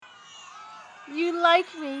You like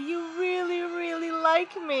me. You really, really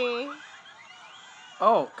like me.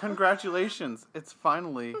 Oh, congratulations. It's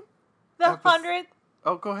finally... The 100th.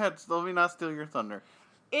 Oh, go ahead. Let me not steal your thunder.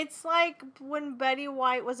 It's like when Betty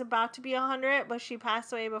White was about to be 100, but she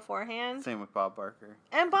passed away beforehand. Same with Bob Barker.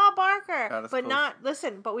 And Bob Barker. Got us but close. not,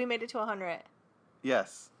 listen, but we made it to 100.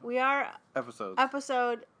 Yes. We are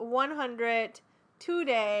Episode 100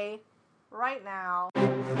 today, right now.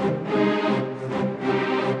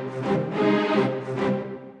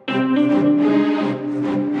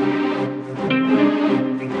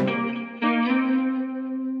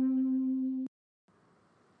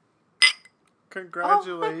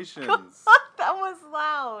 Congratulations. Oh my God, that was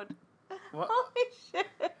loud. What? Holy shit.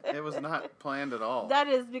 It was not planned at all. That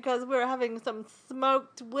is because we were having some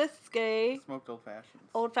smoked whiskey. Smoked old fashions.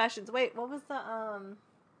 Old fashions. Wait, what was the,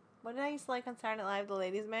 what did I used to like on Saturday Night Live, the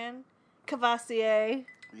ladies' man? Cavassier.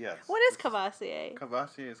 Yes. What is Cavassier?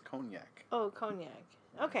 Cavassier is cognac. Oh, cognac.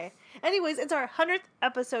 Okay. Anyways, it's our 100th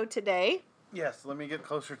episode today. Yes, let me get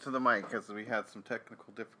closer to the mic because we had some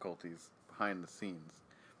technical difficulties behind the scenes.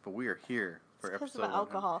 But we are here for Because episode of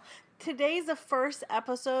alcohol. Today's the first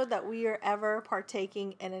episode that we are ever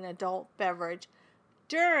partaking in an adult beverage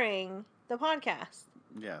during the podcast.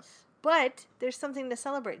 Yes. But there's something to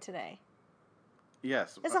celebrate today.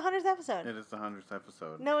 Yes. It's the 100th episode. It is the 100th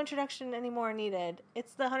episode. No introduction anymore needed.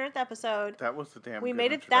 It's the 100th episode. That was the damn We good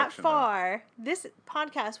made it that introduction, far. This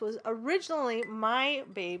podcast was originally my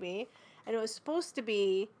baby, and it was supposed to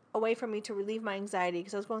be a way for me to relieve my anxiety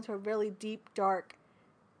because I was going through a really deep, dark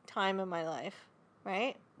time in my life,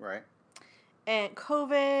 right? Right. And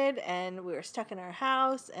COVID, and we were stuck in our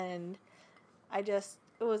house, and it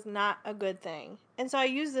was not a good thing. And so I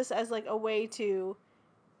used this as like a way to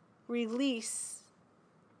release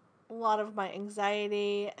a lot of my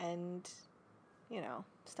anxiety and,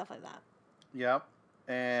 stuff like that. Yep.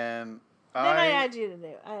 And Then I added you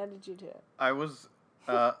to it. I was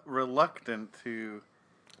reluctant to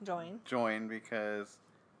join because,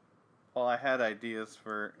 well, I had ideas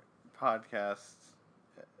for podcasts,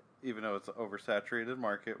 even though it's an oversaturated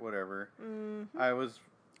market, whatever. Mm-hmm.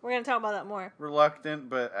 We're going to talk about that more. Reluctant,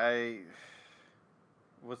 but I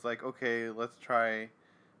was like, okay, let's try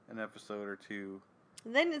an episode or two.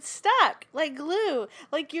 And then it's stuck like glue.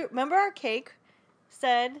 Like, you remember our cake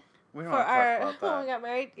said we don't have to talk about that. When we got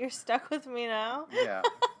married, you're stuck with me now? Yeah.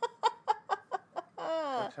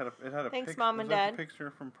 It had a Thanks, picture. Mom and Dad. That the picture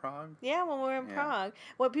from Prague? Yeah, when we were in Prague.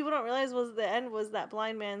 What people don't realize was the end was that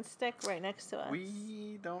blind man's stick right next to us.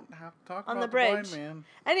 We don't have to talk on about the bridge. Blind man.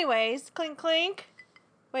 Anyways, clink clink.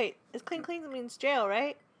 Wait, is clink clink that means jail,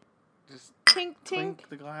 right? Just tink tink. Clink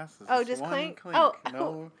the glasses. Oh, it's just clink? clink. Oh,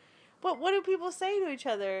 no. What do people say to each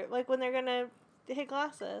other, like when they're gonna hit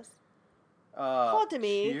glasses? Call to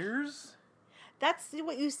me. Cheers? That's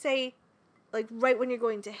what you say, like right when you're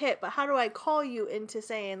going to hit. But how do I call you into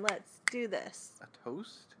saying, let's do this? A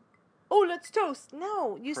toast? Oh, let's toast.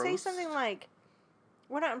 No, you Prost? say something like,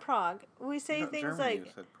 we're not in Prague. We say things Germany, like,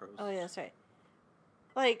 you said prost. oh yeah, that's right.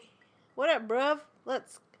 Like, what up, bruv?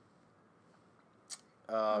 Let's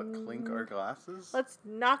clink our glasses? Let's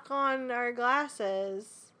knock on our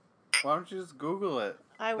glasses. Why don't you just Google it?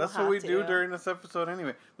 I will That's have what we to. do during this episode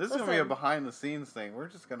anyway. This is going to be a Listen. behind-the-scenes thing. We're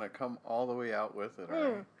just going to come all the way out with it,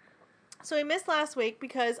 alright? So we missed last week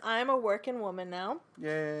because I'm a working woman now.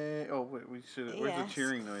 Yay. Oh, wait, we should... Where's the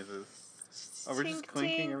cheering noises? Oh, we're just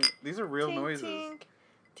clinking. These are real noises. Tink,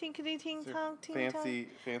 tinkety tink tong, tink Fancy.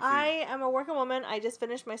 I am a working woman. I just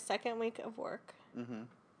finished my second week of work. Mm-hmm.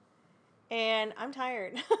 And I'm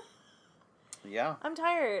tired. Yeah. I'm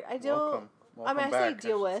tired. Welcome I back, say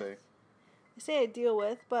deal with. say. I say I deal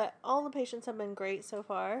with, but all the patients have been great so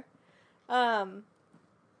far. I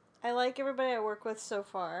like everybody I work with so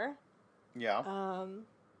far. Yeah.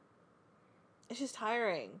 It's just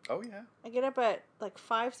tiring. Oh, yeah. I get up at like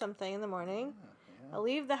 5-something in the morning. Yeah. I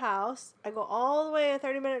leave the house. I go all the way a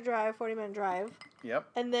 30-minute drive, 40-minute drive. Yep.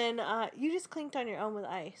 And then you just clinked on your own with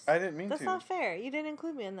ice. I didn't mean That's to. not fair. You didn't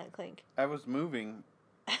include me in that clink. I was moving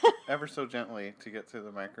ever so gently to get to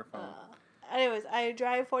the microphone. Anyways, I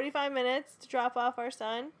drive 45 minutes to drop off our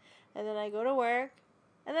son. And then I go to work.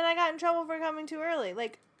 And then I got in trouble for coming too early.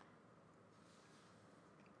 Like,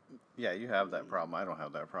 yeah, you have that problem. I don't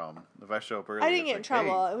have that problem. If I show up early, I didn't get in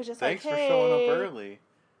trouble. Hey, it was just thanks like, for hey, showing up early.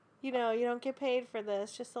 You don't get paid for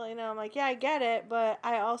this. Just to let you know. I'm like, yeah, I get it. But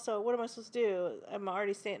I also, what am I supposed to do? I'm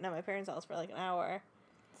already staying at my parents' house for like an hour.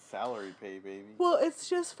 Salary pay, baby. Well, it's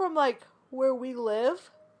just from like where we live.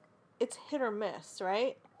 It's hit or miss,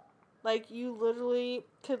 right? Like, you literally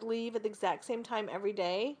could leave at the exact same time every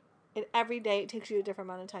day. And every day it takes you a different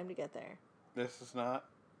amount of time to get there. This is not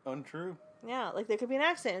untrue. Yeah, like there could be an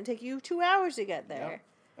accident and take you 2 hours to get there.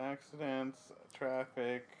 Yep. Accidents,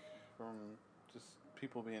 traffic, from just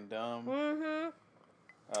people being dumb. Mm-hmm.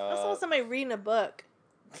 I saw somebody reading a book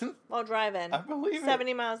while driving. I believe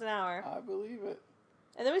 70 miles an hour. I believe it.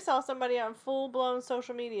 And then we saw somebody on full-blown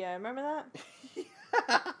social media. Remember that?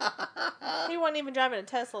 He wasn't even driving a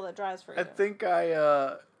Tesla that drives for you. I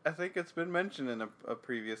think it's been mentioned in a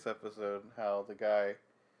previous episode how the guy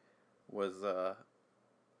was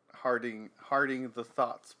hearting the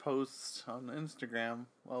thoughts posts on Instagram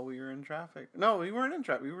while we were in traffic. No, we weren't in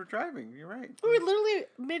traffic. We were driving. You're right. We were literally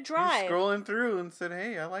mid-drive. He was scrolling through and said,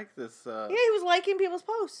 "Hey, I like this." Yeah, he was liking people's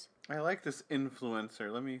posts. I like this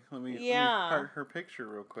influencer. Let me heart her picture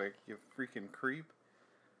real quick. You freaking creep.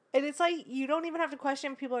 And it's like, you don't even have to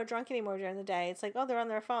question if people are drunk anymore during the day. It's like, oh, they're on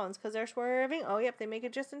their phones because they're swerving. Oh, yep, they make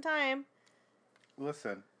it just in time.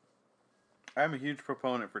 Listen, I'm a huge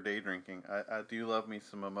proponent for day drinking. I do love me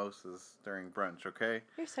some mimosas during brunch, okay?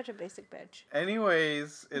 You're such a basic bitch.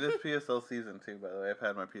 Anyways, it is PSL season too, by the way. I've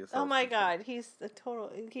had my PSL Oh my season. God,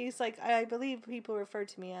 he's like, I believe people refer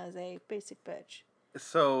to me as a basic bitch.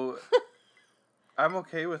 So, I'm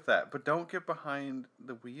okay with that, but don't get behind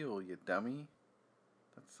the wheel, you dummy.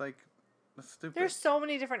 That's stupid. There's so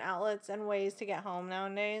many different outlets and ways to get home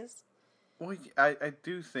nowadays. Well, I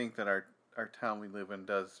do think that our town we live in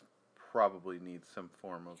does probably need some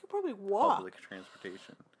form of public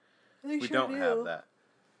transportation. We don't have that.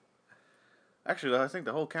 Actually, I think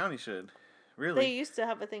the whole county should. Really. They used to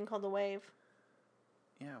have a thing called the Wave.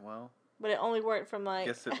 Yeah, well. But it only worked from like...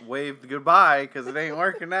 Guess it waved goodbye because it ain't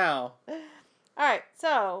working now. Alright,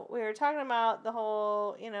 so we were talking about the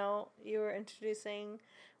whole, you were introducing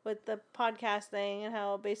with the podcast thing and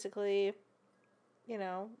how basically,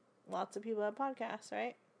 lots of people have podcasts,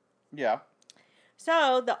 right? Yeah.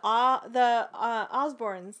 So the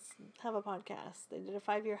Osbournes have a podcast. They did a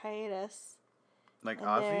 5-year hiatus. Like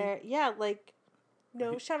Ozzy? Yeah, like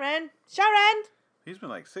Sharon! He's been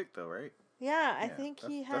like sick though, right? Yeah, I think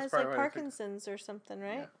he has like Parkinson's or something,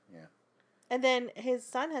 right? Yeah. And then his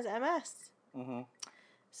son has MS. Mm-hmm.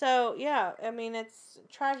 So yeah, I mean it's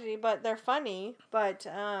tragedy, but they're funny. But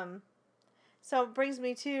so it brings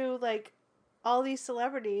me to like all these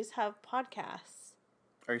celebrities have podcasts.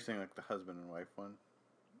 Are you saying like the husband and wife one?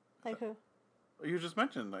 Like who? You just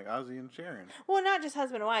mentioned like Ozzy and Sharon. Well, not just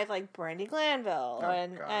husband and wife, like Brandi Glanville,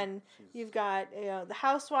 and you've got the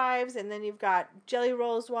Housewives, and then you've got Jelly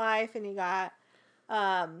Roll's wife, and you got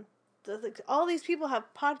all these people have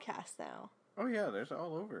podcasts now. Oh yeah, there's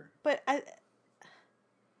all over. But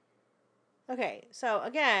okay, so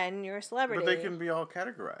again, you're a celebrity. But they can be all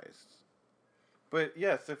categorized. But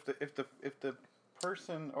yes, if the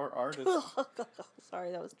person or artist.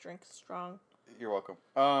 Sorry, that was drink strong. You're welcome.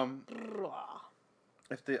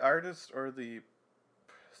 If the artist or the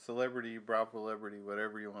celebrity, Bravo-celebrity,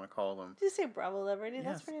 whatever you want to call them. Did you say Bravo-celebrity? Yes,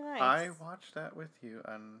 that's pretty nice. I watched that with you,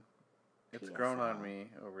 and it's PSL. grown on me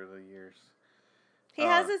over the years. He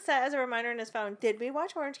has it set as a reminder in his phone. Did we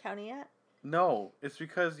watch Orange County yet? No, it's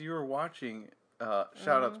because you were watching.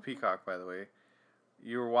 Shout out to Peacock, by the way.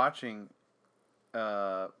 You were watching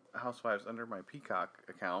Housewives under my Peacock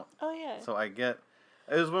account. Oh yeah. So I get.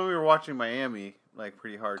 It was when we were watching Miami, like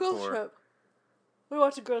pretty hardcore. Girls Trip. We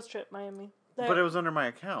watched a Girls Trip Miami. But it was under my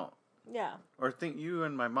account. Yeah. Or I think you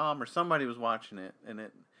and my mom or somebody was watching it, and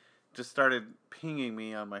it just started pinging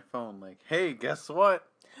me on my phone like, "Hey, guess what?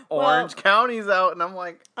 Orange County's out," and I'm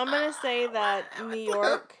like, I'm gonna say that New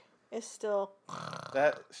York is still.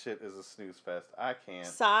 That shit is a snooze fest. I can't.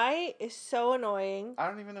 Sai is so annoying. I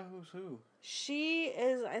don't even know who's who. She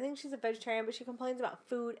is. I think she's a vegetarian, but she complains about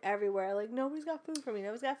food everywhere. Like nobody's got food for me.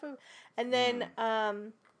 Nobody's got food. And then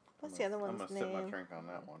what's the other one's name? I'm gonna sip my drink on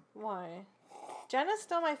that one. Why? Jenna's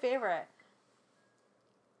still my favorite.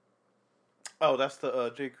 Oh, that's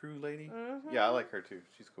the J. Crew lady? Mm-hmm. Yeah, I like her too.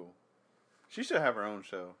 She's cool. She should have her own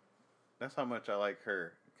show. That's how much I like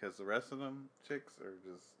her. Because the rest of them chicks are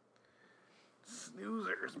just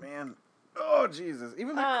snoozers, man. Oh, Jesus.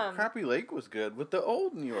 Even Crappie Lake was good with the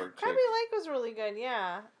old New York chicks. Crappie Lake was really good,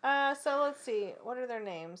 yeah. So let's see. What are their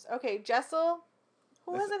names? Okay, Jessel,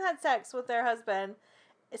 who hasn't had sex with their husband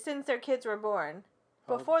since their kids were born.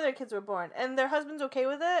 Before their kids were born. And their husband's okay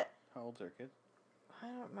with it? How old's their kid? I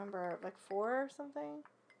don't remember. Like 4 or something?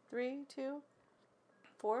 3, 2,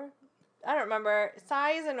 4? I don't remember.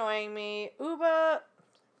 Sai is annoying me. Uba,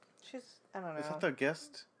 I don't know. Is that the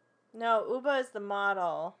guest? No, Uba is the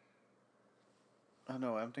model. Oh,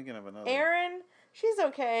 no, I'm thinking of another. Erin, she's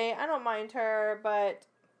okay. I don't mind her, but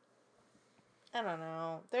I don't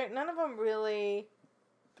know. None of them really.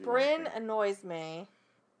 Bryn annoys me.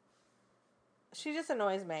 She just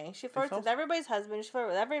annoys me. She flirts with everybody's husband. She flirts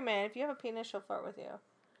with every man. If you have a penis, she'll flirt with you.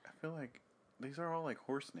 I feel like these are all like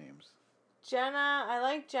horse names. Jenna. I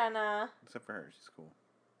like Jenna. Except for her. She's cool.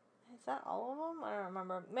 Is that all of them? I don't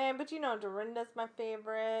remember. Man, but you know, Dorinda's my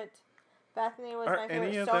favorite. Bethany was my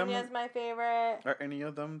favorite. Sonia's my favorite. Are any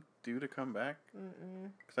of them due to come back? Mm-mm.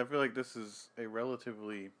 Because I feel like this is a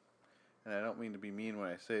relatively, and I don't mean to be mean when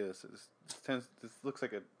I say this, this looks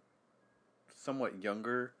like a somewhat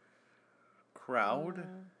younger crowd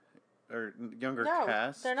or younger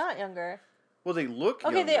cast. They're not younger. Well, they look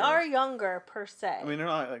younger. Okay, they are younger per se. I mean, they're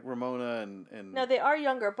not like Ramona and... No, they are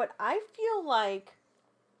younger, but I feel like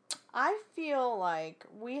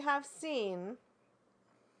we have seen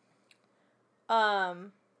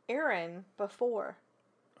Erin before.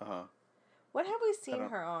 Uh-huh. What have we seen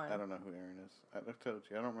her on? I don't know who Erin is. I've told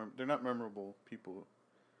you. I don't remember. They're not memorable people.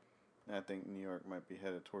 And I think New York might be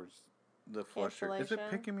headed towards the flusher. Is it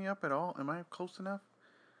picking me up at all? Am I close enough?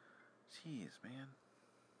 Jeez, man.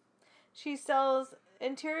 She sells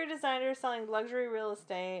interior designer selling luxury real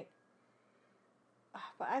estate.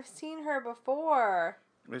 But I've seen her before.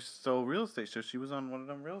 So real estate shows. She was on one of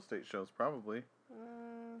them real estate shows, probably.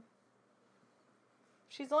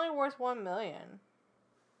 She's only worth $1 million.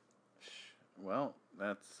 Well,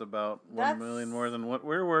 that's about $1 million more than what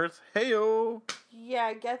we're worth. Heyo. Yeah,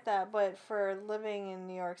 I get that, but for living in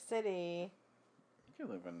New York City, you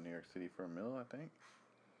can live in New York City for $1 million, I think.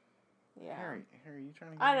 Yeah. Harry, you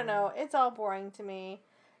trying to get I don't know. It's all boring to me.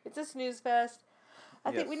 It's a snooze fest.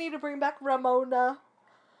 I think we need to bring back Ramona.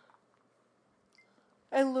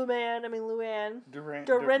 And Luann.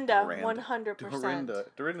 Dorinda, 100%.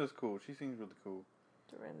 Dorinda's cool. She seems really cool.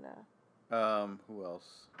 Dorinda. Who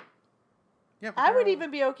else? Yeah, I would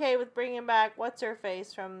even be okay with bringing back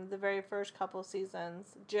what's-her-face from the very first couple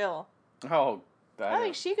seasons, Jill. Oh, I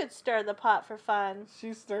think she could stir the pot for fun.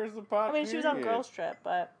 She stirs the pot, she was on Girls Trip,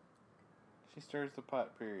 but... She stirs the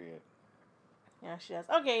pot, period. Yeah, she does.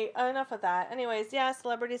 Okay, enough of that. Anyways, yeah,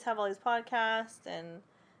 celebrities have all these podcasts, and...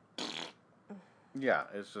 Yeah,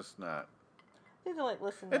 it's just not... They don't like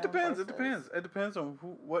listen. It depends. It depends on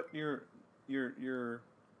what you're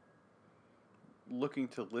looking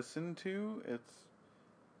to listen to. It's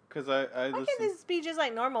because I listen. Why can't this be just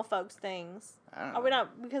like normal folks things? Are we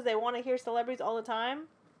not because they want to hear celebrities all the time?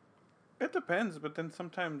 It depends, but then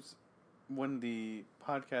sometimes when the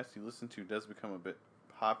podcast you listen to does become a bit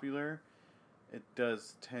popular, it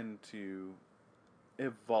does tend to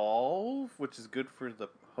evolve, which is good for the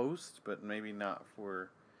host, but maybe not for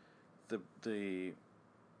the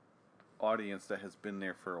audience that has been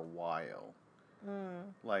there for a while.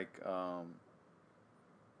 Like, I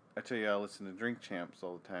tell you, I listen to Drink Champs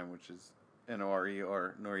all the time, which is N-O-R-E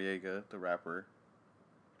or Noriega, the rapper.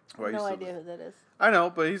 No idea who that is. I know,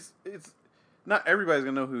 but it's not everybody's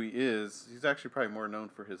gonna know who he is. He's actually probably more known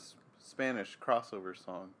for his Spanish crossover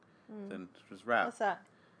song than his rap. What's that?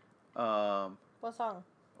 What song?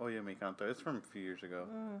 Oye Me Canto. It's from a few years ago.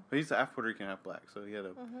 But he's half Puerto Rican, half black, so he had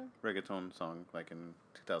a reggaeton song like in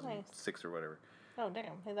 2006 or whatever. Oh,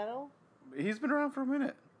 damn. Is that old? He's been around for a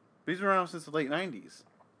minute. He's been around since the late 90s.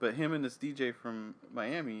 But him and this DJ from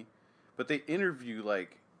Miami, but they interview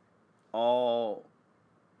like all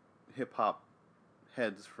hip-hop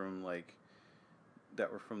heads from like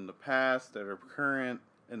that were from the past, that are current,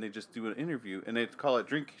 and they just do an interview. And they call it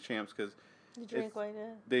Drink Champs because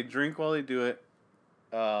they drink while they do it.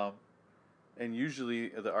 And usually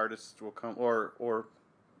the artists will come, or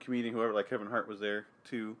comedian, whoever, like Kevin Hart was there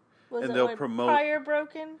too. Was and it they'll like promote. Prior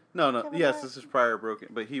Broken? No. Kevin Yes, Hart? this is Prior Broken,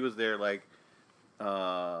 but he was there like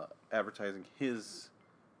advertising his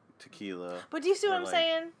tequila. But do you see what I'm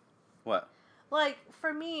saying? What? Like,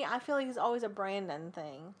 for me, I feel like it's always a branding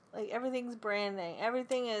thing. Like, everything's branding.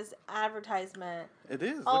 Everything is advertisement. It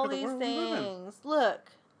is. All these things.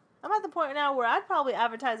 Look, I'm at the point now where I'd probably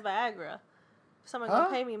advertise Viagra. If someone can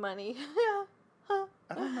pay me money. Yeah. Huh.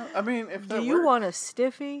 I don't know. I mean, if Do you want a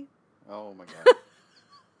stiffy? Oh, my God.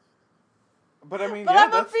 But, I mean,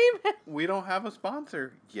 I'm a female. We don't have a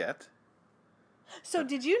sponsor yet. So,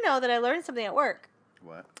 did you know that I learned something at work?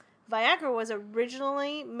 What? Viagra was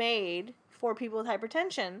originally made for people with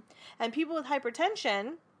hypertension. And people with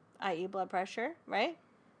hypertension, i.e. blood pressure, right,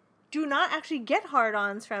 do not actually get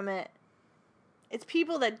hard-ons from it. It's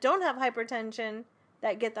people that don't have hypertension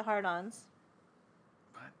that get the hard-ons.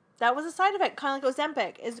 What? That was a side effect, kind of like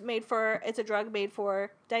Ozempic. It's a drug made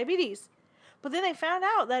for diabetes. But then they found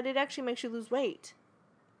out that it actually makes you lose weight.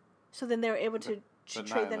 So then they were able to trade that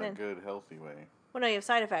in. But not in a good, healthy way. Well, no, you have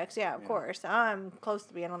side effects. Yeah, of course. I'm close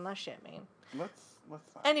to being on that shit, man. Let's not.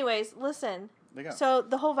 Anyways, listen. So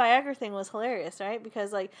the whole Viagra thing was hilarious, right?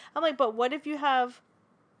 Because, like, I'm like, but what if you have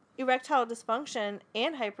erectile dysfunction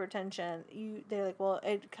and hypertension, they're like, well,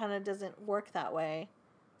 it kind of doesn't work that way.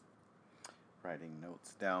 Writing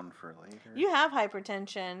notes down for later. You have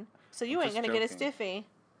hypertension, so you ain't gonna get a stiffy.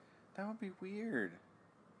 That would be weird.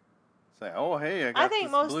 Say, oh hey, I got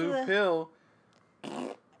this blue pill.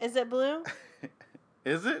 Is it blue?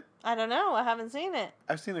 Is it? I don't know. I haven't seen it.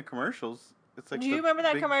 I've seen the commercials. It's like, do you remember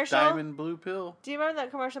that commercial? Diamond blue pill. Do you remember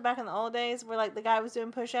that commercial back in the old days where like the guy was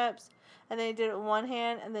doing push-ups and then he did it with one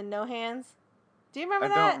hand and then no hands? Do you remember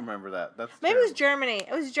that? I don't remember that. That's maybe terrible. It was Germany.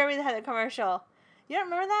 It was Germany that had the commercial. You don't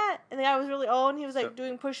remember that? And the guy was really old and he was like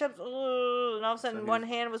doing push-ups and all of a sudden one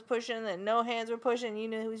hand was pushing and no hands were pushing and you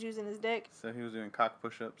knew he was using his dick. So he was doing cock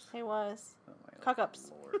push-ups? He was. Oh,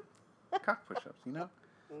 cock-ups. Cock push-ups, you know?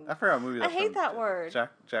 I forgot what movie that's I hate that word.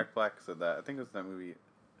 Jack Black said that. I think it was that movie.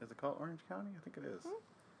 Is it called Orange County? I think it is.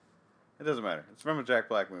 It doesn't matter. It's from a Jack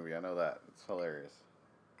Black movie. I know that. It's hilarious.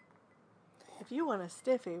 If you want a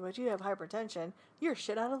stiffy, but you have hypertension, you're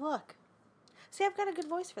shit out of luck. See, I've got a good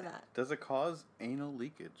voice for that. Does it cause anal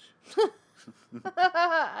leakage?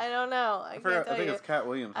 I don't know. I think it's Cat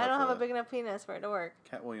Williams. I don't have a big enough penis for it to work.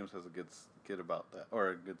 Cat Williams has a good skit about that,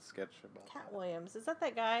 or a good sketch about Cat Williams. Is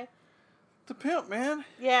that guy? The pimp, man.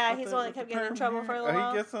 Yeah, he's the one that kept getting in trouble for a little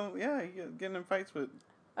while. He gets getting in fights with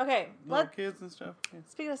little kids and stuff. Yeah.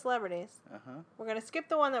 Speaking of celebrities, we're going to skip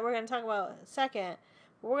the one that we're going to talk about second.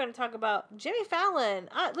 We're going to talk about Jimmy Fallon.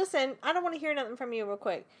 Listen, I don't want to hear nothing from you real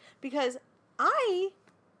quick because I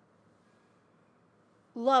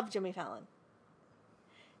love Jimmy Fallon.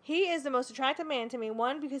 He is the most attractive man to me.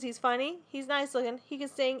 One, because he's funny, he's nice looking, he can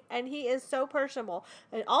sing, and he is so personable.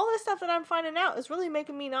 And all this stuff that I'm finding out is really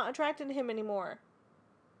making me not attracted to him anymore.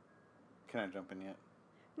 Can I jump in yet?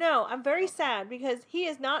 No, I'm very sad because he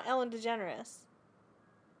is not Ellen DeGeneres.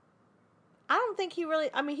 I don't think he really...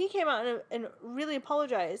 I mean, he came out and really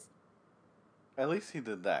apologized. At least he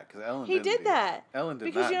did that, because Ellen did that. Ellen did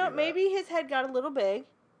because, not maybe his head got a little big.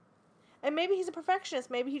 And maybe he's a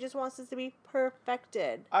perfectionist. Maybe he just wants this to be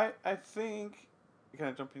perfected. I think... Can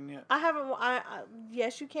I jump in yet? I haven't...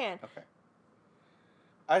 yes, you can. Okay.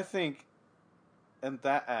 I think, in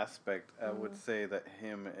that aspect, I would say that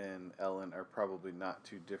him and Ellen are probably not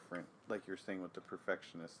too different, like you're saying with the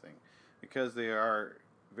perfectionist thing. Because they are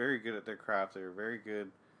very good at their craft. They're very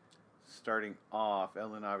good starting off.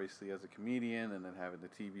 Ellen, obviously, as a comedian, and then having the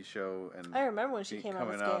TV show. And I remember when she came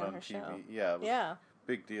out as gay on her TV. Show. Yeah, it was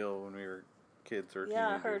big deal when we were kids or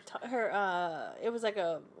teenagers. Her it was like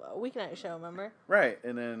a weeknight show, remember? Right,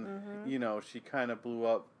 and then she kind of blew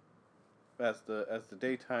up as the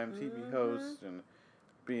daytime TV host and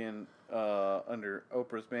being under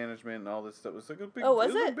Oprah's management and all this stuff. It was like a big.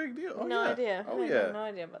 Was it? A big deal. Oh, no idea. Oh I had no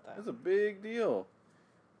idea about that. It was a big deal,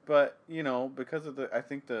 but because of I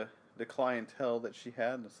think the clientele that she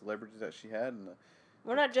had and the celebrities that she had and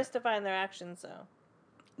we're not justifying their actions though.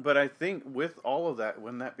 But I think with all of that,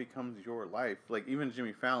 when that becomes your life, like even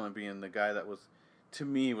Jimmy Fallon being the guy that was, to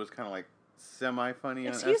me, was kind of like semi-funny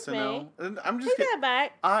on SNL. Excuse me. I'm just take that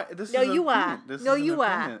back. No, you are. No, you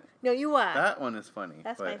are. No, you are. That one is funny.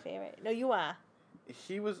 That's my favorite. No, you are.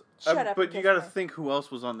 He was. Shut up. But you got to think who else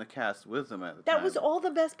was on the cast with him at the time. That was all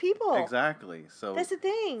the best people. Exactly. So that's the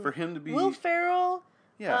thing. For him to be Will Ferrell.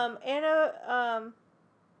 Yeah. Anna.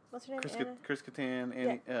 What's her name? Chris Kattan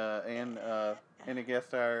and Anna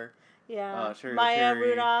Gasteyer. Yeah. Maya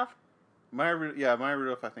Rudolph. Maya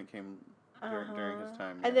Rudolph I think came during his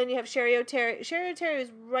time. Yeah. And then you have Sherry O'Terry. Sherry O'Terry was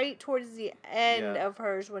right towards the end of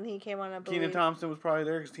hers when he came on, I believe. Kenan Thompson was probably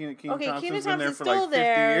there because Kenan Thompson's been there for still like 50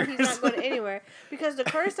 years. He's not going anywhere. Because the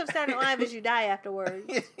curse of Saturday Night Live is you die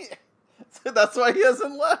afterwards. So that's why he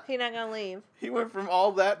hasn't left. He's not going to leave. He went from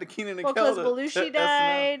all that to Kenan and Kel. Because Belushi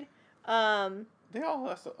died. They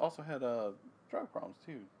all also had drug problems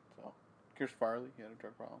too. So Chris Farley, he had a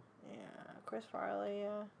drug problem. Yeah, Chris Farley,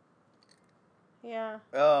 yeah.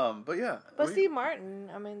 But yeah. But Steve Martin,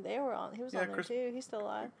 I mean, they were on. He was on there too. He's still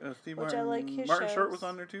alive. Steve Martin. I like his Martin shows. Short was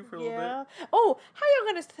on there too for a little bit. Oh, how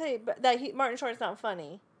y'all gonna say that Martin Short's not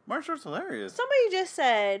funny? Martin Short's hilarious. Somebody just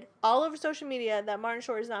said all over social media that Martin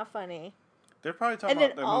Short is not funny. They're probably talking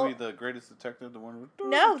about that movie, The Greatest Detective, the one with.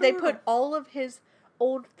 No, they put all of his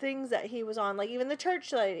old things that he was on, like even the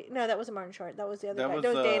church lady. No, that wasn't Martin Short. That was the other guy.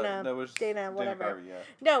 That was Dana. That was Dana. Whatever. Dana Carvey, yeah.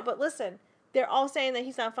 No, but listen, they're all saying that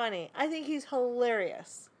he's not funny. I think he's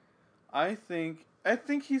hilarious. I think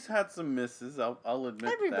he's had some misses. I'll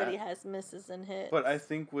admit. Everybody has misses and hits. But I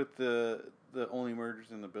think with the Only Murders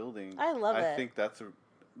in the Building, I love it. I think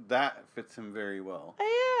that fits him very well.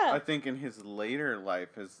 Oh, yeah. I think in his later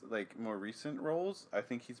life, his like more recent roles, I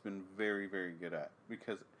think he's been very, very good at,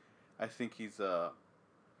 because I think he's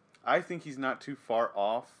not too far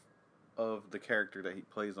off of the character that he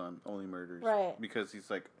plays on Only Murders. Right. Because he's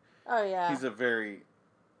like... Oh, yeah. He's a very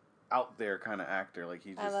out there kind of actor. Like,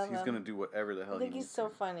 he's going to do whatever the hell he needs to. I think he's so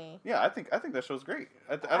funny. Yeah, I think that show's great.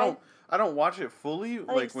 I don't watch it fully.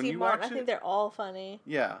 Like, when you watch it... I think they're all funny.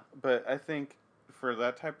 Yeah, but I think for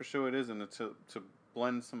that type of show it is, and to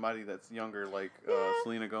blend somebody that's younger, like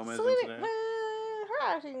Selena Gomez into that.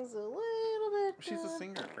 Her acting's a little bit... She's a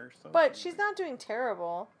singer first, though. But she's not doing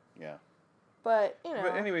terrible. Yeah. But, you know.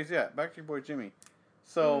 But anyways, yeah, back to your boy Jimmy.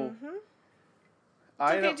 So... Mm-hmm.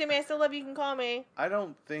 It's okay, Jimmy, I still love you. You can call me. I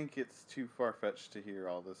don't think it's too far-fetched to hear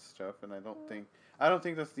all this stuff, and I don't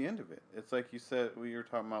think that's the end of it. It's like you said, we were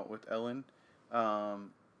talking about with Ellen. A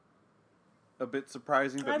bit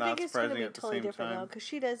surprising, but not surprising at the same time. I think it's going to be totally different, though, because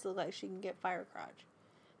she does look like she can get fire crotch.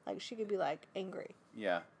 Like, she could be, like, angry.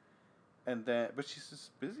 Yeah. And then, but she's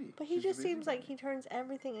just busy. But he just seems like he turns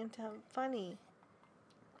everything into funny.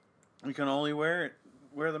 You can only wear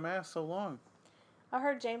the mask so long. I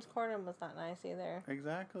heard James Corden was not nice either.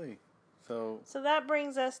 Exactly. So that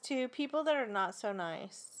brings us to people that are not so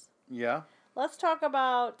nice. Yeah. Let's talk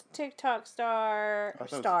about TikTok star.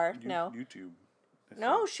 YouTube.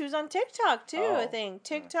 No, she was on TikTok too. I think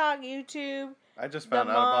TikTok, YouTube. I just found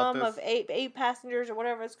out about this. The mom of eight passengers or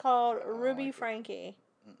whatever it's called, Ruby Frankie,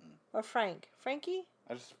 or Frankie.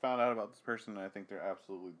 I just found out about this person, and I think they're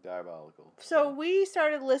absolutely diabolical. So we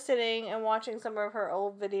started listening and watching some of her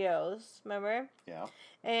old videos, remember? Yeah.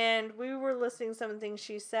 And we were listening to some of the things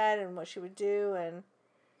she said and what she would do, and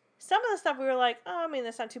some of the stuff we were like, oh, I mean,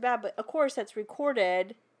 that's not too bad, but of course that's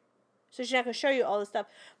recorded, so she's not going to show you all this stuff.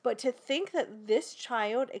 But to think that this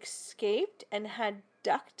child escaped and had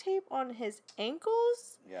duct tape on his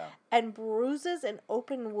ankles, and bruises and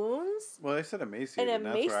open wounds. Well, they said emaciated.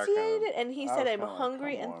 And he said, "I'm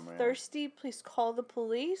hungry and thirsty. Please call the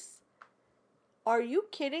police." Are you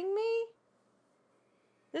kidding me?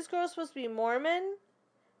 This girl is supposed to be Mormon.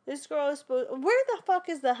 This girl is supposed. Where the fuck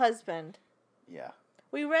is the husband? Yeah.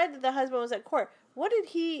 We read that the husband was at court. What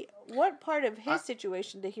part of his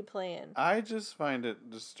situation did he play in? I just find it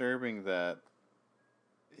disturbing that.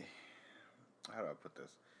 How do I put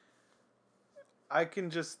this? I can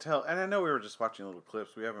just tell, and I know we were just watching little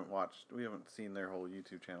clips. We haven't seen their whole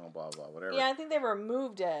YouTube channel, blah, blah, whatever. Yeah, I think they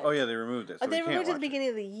removed it. Oh, yeah, they removed it. So they removed it at the beginning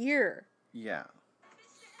of the year. Yeah.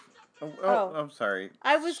 Oh, I'm sorry.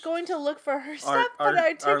 I was going to look for her stuff,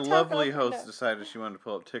 but our lovely host decided she wanted to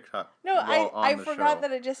pull up TikTok. No, I forgot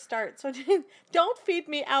that it just starts. So don't feed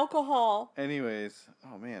me alcohol. Anyways,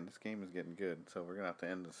 oh man, this game is getting good, so we're going to have to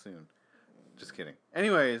end this soon. Just kidding.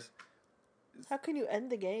 Anyways. How can you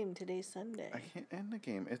end the game? Today's Sunday. I can't end the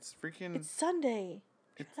game. It's freaking... It's Sunday.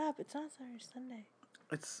 Shut up. It's not Saturday. It's Sunday.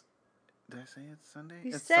 Did I say it's Sunday?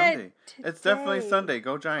 It's Sunday. Today. It's definitely Sunday.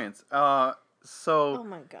 Go Giants. Oh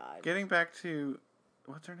my God. Getting back to...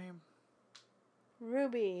 What's her name?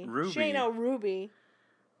 Ruby. She ain't no Ruby.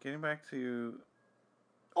 Getting back to...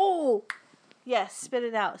 Oh! Yes. Spit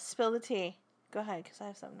it out. Spill the tea. Go ahead, because I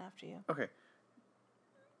have something after you. Okay.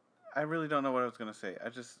 I really don't know what I was going to say.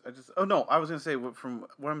 Oh no, I was going to say, from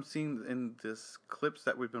what I'm seeing in this clips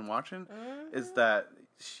that we've been watching, is that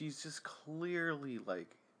she's just clearly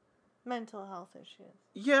like... Mental health issues.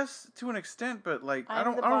 Yes, to an extent, but like, I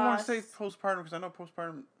don't want to say postpartum, because I know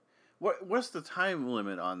postpartum... What's the time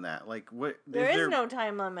limit on that? Like, what? There is no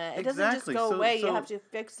time limit. It doesn't just go away. You have to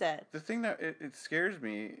fix it. The thing that it scares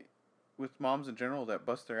me with moms in general that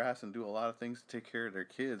bust their ass and do a lot of things to take care of their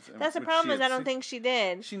kids. That's the problem. I don't think she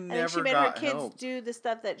did. She never got help. She made her kids do the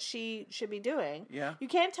stuff that she should be doing. Yeah. You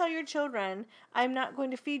can't tell your children, "I'm not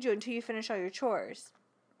going to feed you until you finish all your chores."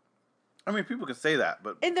 I mean, people can say that,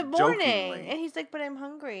 but in the morning, and he's like, "But I'm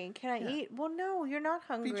hungry. Can I eat?" Well, no, you're not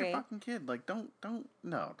hungry. Feed your fucking kid. Like, don't do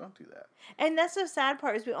that. And that's the sad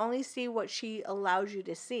part, is we only see what she allows you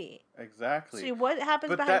to see. Exactly. See what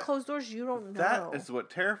happens behind closed doors. You don't know. That is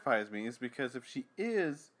what terrifies me. Is because if she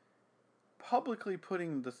is publicly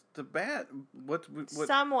putting the bad, what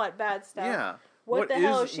somewhat bad stuff. Yeah. What the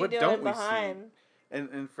hell is she doing behind?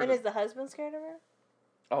 And is the husband scared of her?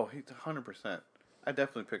 Oh, he's 100%. I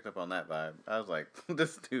definitely picked up on that vibe. I was like,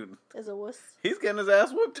 this dude is a wuss. He's getting his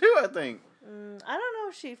ass whooped too, I think. I don't know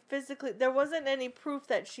if she physically... There wasn't any proof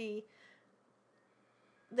that she...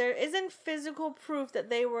 There isn't physical proof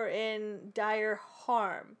that they were in dire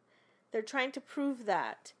harm. They're trying to prove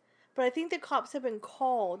that. But I think the cops have been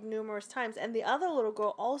called numerous times. And the other little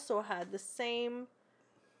girl also had the same...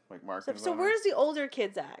 Like markings. So where's the older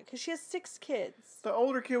kids at? Because she has 6 kids. The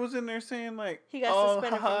older kid was in there saying like, he got suspended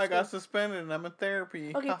from school. I got suspended and I'm in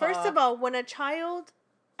therapy. Okay, first of all, when a child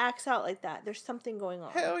acts out like that, there's something going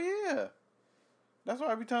on. Hell yeah. That's why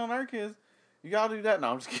I be telling our kids, you gotta do that.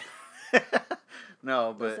 No, I'm just kidding.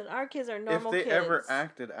 No, but listen, our kids are normal kids. If they ever kids.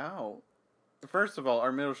 acted out, first of all,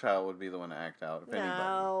 our middle child would be the one to act out, if anybody.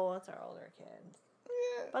 No, it's our older kids.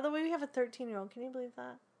 Yeah. By the way, we have a 13-year-old. Can you believe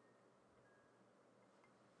that?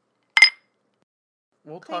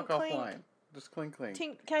 We'll clink, talk clink. Offline. Just clink, clink.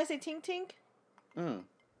 Tink. Can I say tink, tink?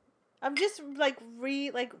 I'm just like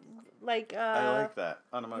I like that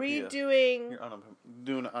onomatopoeia. Redoing. You're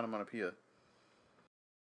doing an onomatopoeia.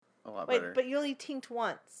 A lot better. Wait, but you only tinked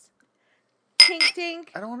once. Tink, tink.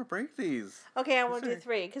 I don't want to break these. Okay, I want to do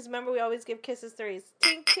 3 because remember we always give kisses 3s.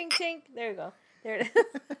 Tink, tink, tink. There you go. There it is.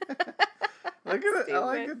 Look at it. I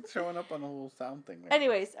like it showing up on the little sound thing. There.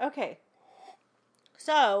 Anyways, okay.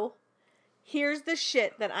 So, here's the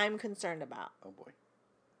shit that I'm concerned about. Oh boy.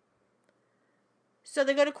 So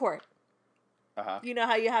they go to court. Uh-huh. You know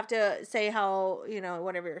how you have to say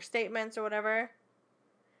whatever your statements or whatever.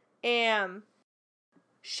 And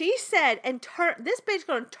she said, this bitch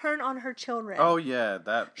gonna turn on her children. Oh yeah,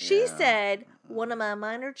 She said one of my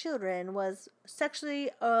minor children was sexually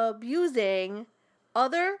abusing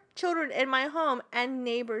other children in my home and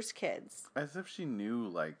neighbors' kids. As if she knew,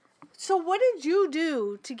 like. So what did you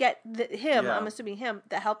do to get him? Yeah. I'm assuming him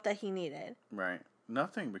the help that he needed. Right.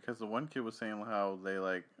 Nothing, because the one kid was saying how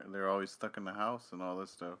they're always stuck in the house and all this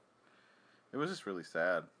stuff. It was just really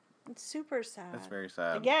sad. It's super sad. It's very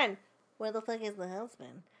sad. Again, where the fuck is the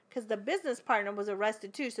husband? Because the business partner was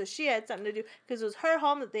arrested too, so she had something to do, because it was her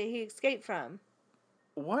home that he escaped from.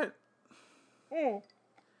 What?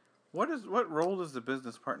 What role does the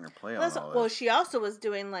business partner play on all this? Well, she also was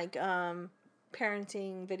doing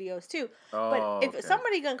parenting videos too. But if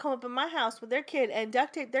somebody gonna come up in my house with their kid and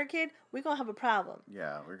duct tape their kid, we're gonna have a problem.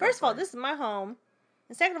 Yeah. First of all, this is my home.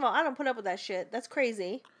 And second of all, I don't put up with that shit. That's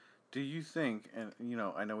crazy. Do you think, and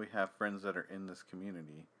I know we have friends that are in this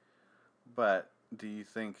community, but do you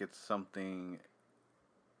think it's something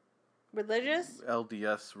religious?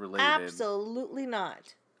 LDS related? Absolutely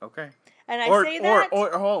not. Okay. And I say that.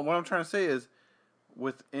 Or hold on, what I'm trying to say is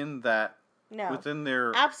within that. No. Within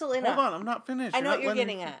their... Absolutely not. Hold on, I'm not finished. I know what you're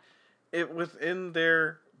getting at. Within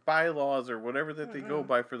their bylaws or whatever that they go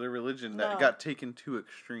by for their religion that got taken too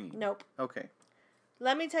extreme. Nope. Okay.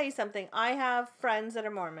 Let me tell you something. I have friends that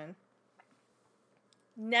are Mormon.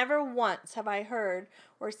 Never once have I heard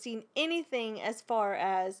or seen anything as far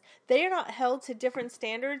as they are not held to different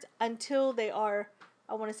standards until they are,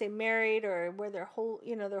 I want to say, married, or wear their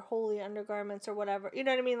their holy undergarments or whatever. You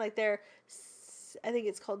know what I mean? Like I think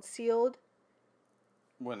it's called sealed.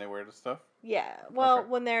 When they wear the stuff? Yeah. Well,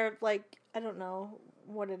 when they're I don't know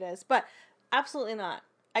what it is. But absolutely not.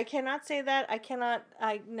 I cannot say that.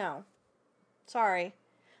 No. Sorry.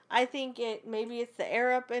 I think maybe it's the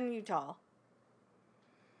air up in Utah.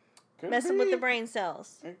 Messing with the brain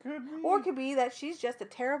cells. It could be. Or it could be that she's just a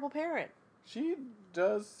terrible parent. She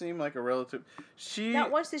does seem like a relative.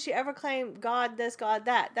 Not once did she ever claim God this, God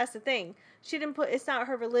that. That's the thing. She didn't it's not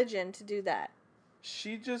her religion to do that.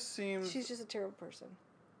 She just seems... She's just a terrible person.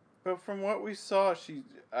 But from what we saw,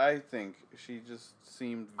 I think she just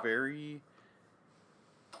seemed very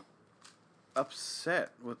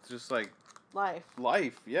upset with just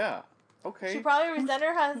life, yeah. Okay. She probably resent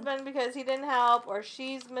her husband because he didn't help, or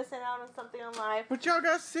she's missing out on something in life. But y'all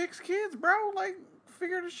got 6 kids, bro.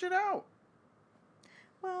 Figure this shit out.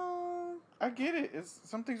 Well... I get it.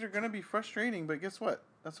 Some things are going to be frustrating, but guess what?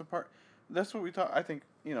 That's what we talk. I think,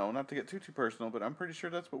 not to get too personal, but I'm pretty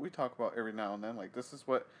sure that's what we talk about every now and then. This is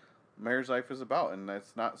what marriage life is about, and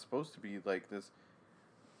it's not supposed to be this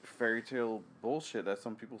fairy tale bullshit that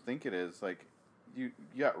some people think it is. You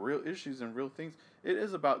got real issues and real things. It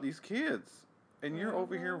is about these kids, and you're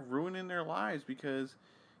over here ruining their lives because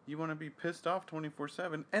you want to be pissed off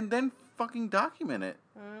 24/7, and then fucking document it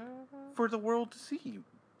for the world to see, you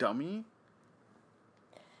dummy.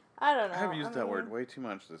 I don't know. I have used that word way too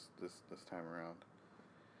much this time around.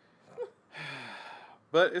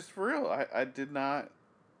 But it's for real. I did not,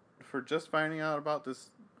 for just finding out about this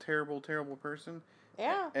terrible, terrible person.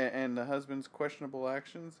 Yeah. And the husband's questionable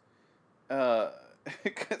actions.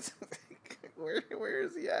 Because where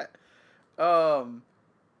is he at?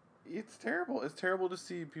 It's terrible. It's terrible to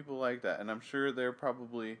see people like that. And I'm sure they're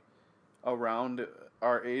probably around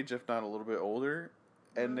our age, if not a little bit older.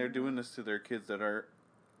 And they're doing this to their kids that are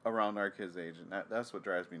around our kids' age. And that's what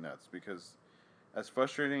drives me nuts. Because as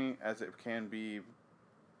frustrating as it can be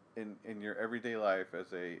in your everyday life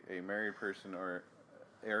as a married person or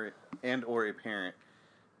a parent,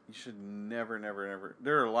 you should never, never, never...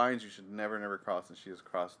 There are lines you should never, never cross, and she has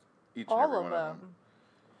crossed each and every one of them.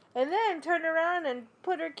 And then turn around and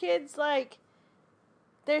put her kids I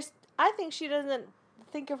think she doesn't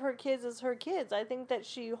think of her kids as her kids. I think that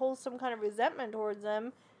she holds some kind of resentment towards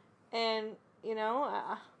them, and You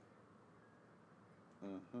know?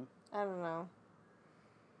 I don't know.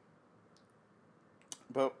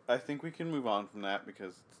 But I think we can move on from that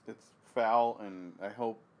because it's foul, and I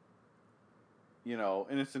hope,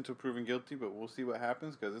 innocent until proven guilty, but we'll see what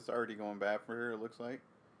happens because it's already going bad for her, it looks like.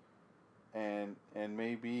 And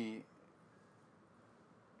maybe,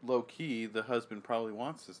 low key, the husband probably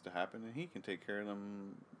wants this to happen, and he can take care of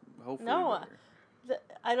them, hopefully. No,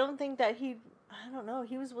 I don't think that I don't know,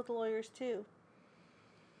 he was with lawyers too.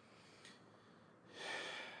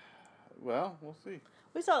 Well, we'll see.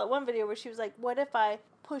 We saw that one video where she was like, what if I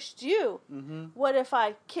pushed you? Mm-hmm. What if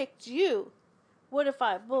I kicked you? What if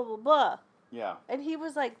I blah, blah, blah? Yeah. And he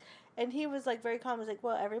was like very calm. He was like,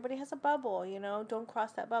 well, everybody has a bubble, don't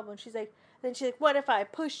cross that bubble. And she's like, what if I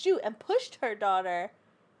pushed you and pushed her daughter?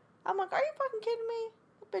 I'm like, are you fucking kidding me?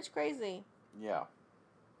 That bitch crazy. Yeah.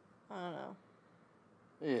 I don't know.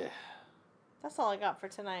 Yeah. That's all I got for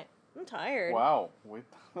tonight. I'm tired. Wow.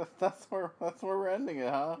 That's where we're ending it,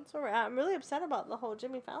 huh? That's where we're at. I'm really upset about the whole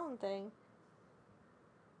Jimmy Fallon thing.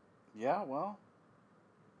 Yeah, well,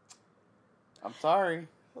 I'm sorry.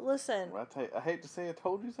 Listen. I hate to say I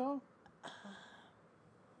told you so.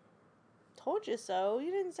 Told you so.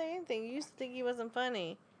 You didn't say anything. You used to think he wasn't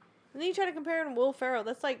funny. And then you try to compare him to Will Ferrell.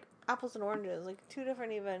 That's like apples and oranges. Like two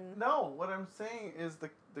different even... No, what I'm saying is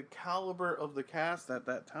the caliber of the cast at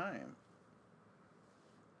that time.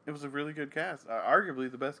 It was a really good cast. Arguably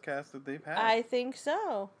the best cast that they've had. I think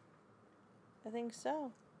so.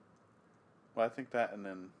 Well, I think that, and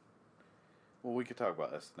then... Well, we could talk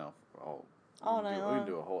about SNL all night long. We can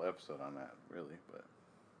do a whole episode on that, really, but...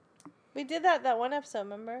 We did that one episode,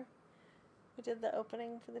 remember? We did the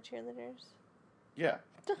opening for the cheerleaders. Yeah.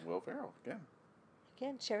 Will Ferrell,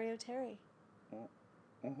 again. Cherry O'Terry.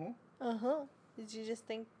 Uh-huh. Uh-huh. Did you just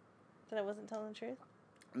think that I wasn't telling the truth?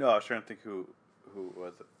 No, I was trying to think who it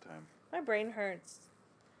was at the time. My brain hurts.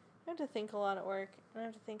 I have to think a lot at work. I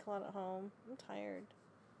have to think a lot at home. I'm tired.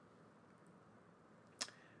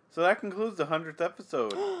 So that concludes the 100th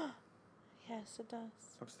episode. Yes, it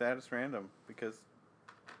does. Of Status Random, because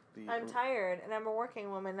I'm tired, and I'm a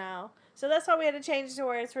working woman now. So that's why we had to change it to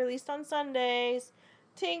where it's released on Sundays.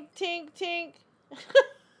 Tink, tink, tink.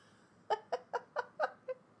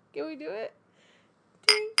 Can we do it?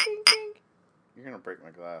 Tink, tink, tink. You're going to break my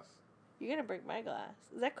glass. You're going to break my glass.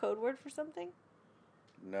 Is that code word for something?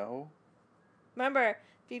 No. Remember,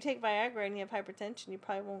 if you take Viagra and you have hypertension, you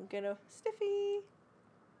probably won't get a stiffy.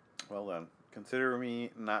 Well then, consider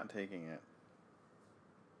me not taking it.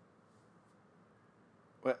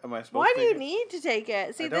 What, am I supposed Why to do you need to take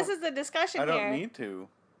it? See, this is the discussion here. I don't need to.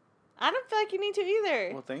 I don't feel like you need to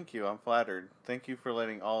either. Well, thank you. I'm flattered. Thank you for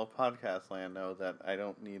letting all of podcast land know that I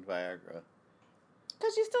don't need Viagra.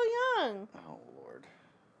 Because you're still young. Oh, Lord.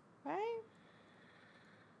 Right?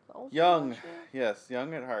 Young. Yes,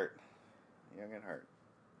 young at heart. Young at heart.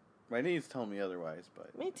 My knees tell me otherwise,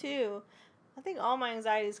 but... Me too. I think all my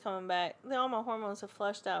anxiety is coming back. All my hormones have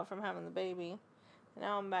flushed out from having the baby. And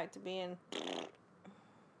now I'm back to being...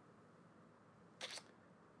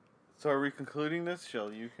 So are we concluding this?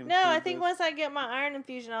 Shall you conclude No, I think this? once I get my iron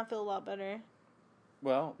infusion, I'll feel a lot better.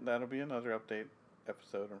 Well, that'll be another update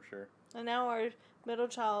episode, I'm sure. And now our middle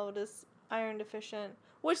child is iron deficient.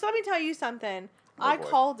 Which, let me tell you something.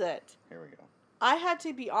 Called it. Here we go. I had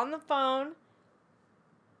to be on the phone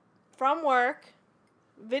from work,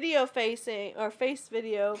 video facing, or face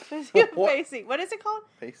video facing. What is it called?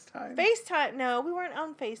 FaceTime? FaceTime. No, we weren't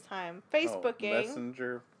on FaceTime.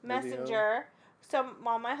 Facebooking. Messenger. So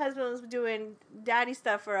while my husband was doing daddy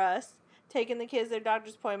stuff for us, taking the kids to their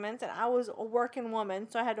doctor's appointments, and I was a working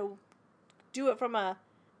woman, so I had to do it from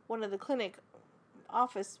one of the clinic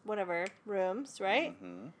office, whatever, rooms, right?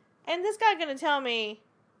 Mm-hmm. And this guy gonna tell me,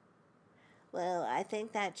 well, I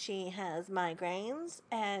think that she has migraines.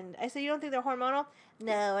 And I said, you don't think they're hormonal?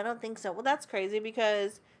 No, I don't think so. Well, that's crazy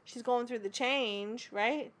because she's going through the change,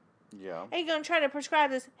 right? Yeah. And you're going to try to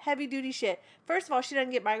prescribe this heavy-duty shit. First of all, she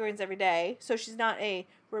doesn't get migraines every day, so she's not a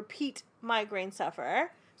repeat migraine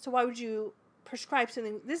sufferer. So why would you prescribe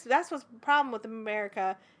something? That's what's the problem with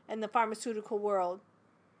America and the pharmaceutical world.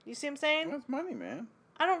 You see what I'm saying? That's money, man.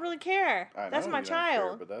 I don't really care. That's my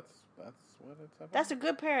child. Don't care, but that's what it's about. That's a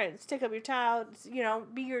good parent. Stick up your child,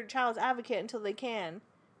 be your child's advocate until they can.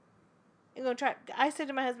 You're gonna try. I said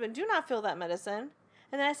to my husband, do not fill that medicine.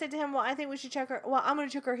 And then I said to him, well, I think we should check her. Well, I'm going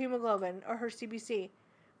to check her hemoglobin or her CBC.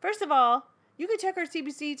 First of all, you could check her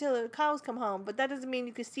CBC till the cows come home, but that doesn't mean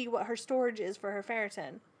you can see what her storage is for her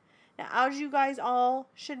ferritin. Now, as you guys all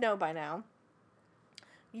should know by now,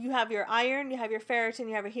 you have your iron, you have your ferritin,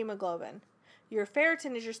 you have your hemoglobin. Your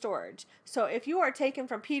ferritin is your storage. So if you are taken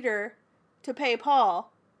from Peter to pay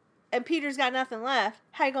Paul, and Peter's got nothing left,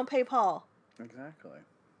 how you going to pay Paul? Exactly.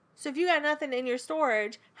 So if you got nothing in your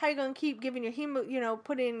storage, how you going to keep giving your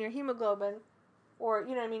putting in your hemoglobin or,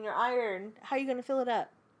 your iron? How are you going to fill it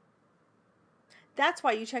up? That's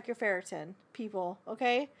why you check your ferritin, people,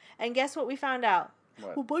 okay? And guess what we found out?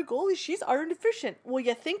 What? Well, by golly, she's iron deficient. Well,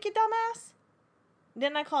 you think, you dumbass?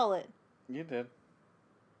 Didn't I call it? You did.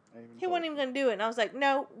 He wasn't even going to do it. And I was like,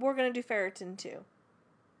 no, we're going to do ferritin too.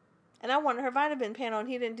 And I wanted her vitamin panel, and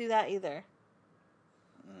he didn't do that either.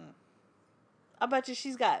 I bet you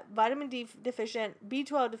she's got vitamin D deficient,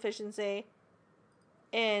 B12 deficiency,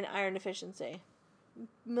 and iron deficiency. $1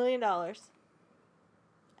 million.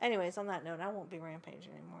 Anyways, on that note, I won't be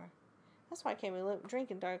rampaging anymore. That's why I can't be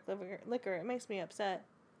drinking dark liquor. It makes me upset.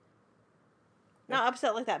 Not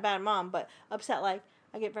upset like that bad mom, but upset like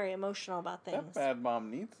I get very emotional about things. That bad mom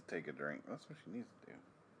needs to take a drink. That's what she needs to do.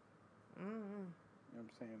 Mm-hmm. You know what I'm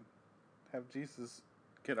saying? Have Jesus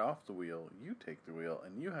get off the wheel. You take the wheel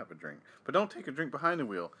and you have a drink. But don't take a drink behind the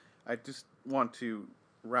wheel. I just want to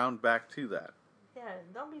round back to that. Yeah,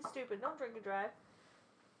 don't be stupid. Don't drink and drive.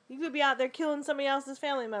 You could be out there killing somebody else's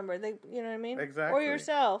family member. You know what I mean? Exactly. Or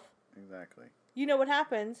yourself. Exactly. You know what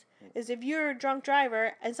happens is if you're a drunk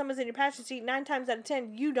driver and someone's in your passenger seat, 9 times out of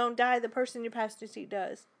 10, you don't die. The person in your passenger seat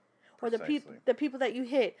does. Or the people that you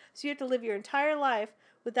hit. So you have to live your entire life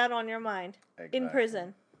with that on your mind. Exactly. In prison.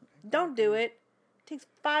 Exactly. Don't do it. It takes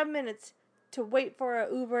 5 minutes to wait for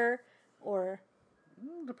an Uber or...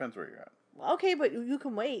 Depends where you're at. Okay, but you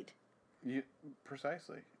can wait.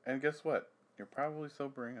 Precisely. And guess what? You're probably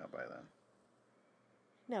sobering up by then.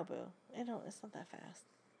 No, boo. It's not that fast.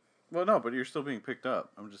 Well, no, but you're still being picked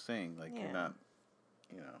up. I'm just saying, like, You're not,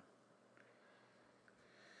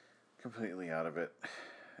 completely out of it.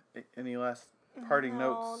 Any last parting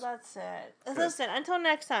notes? No, that's it. Good. Listen, until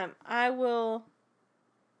next time, I'm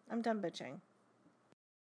done bitching.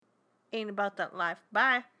 Ain't about that life.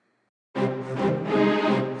 Bye.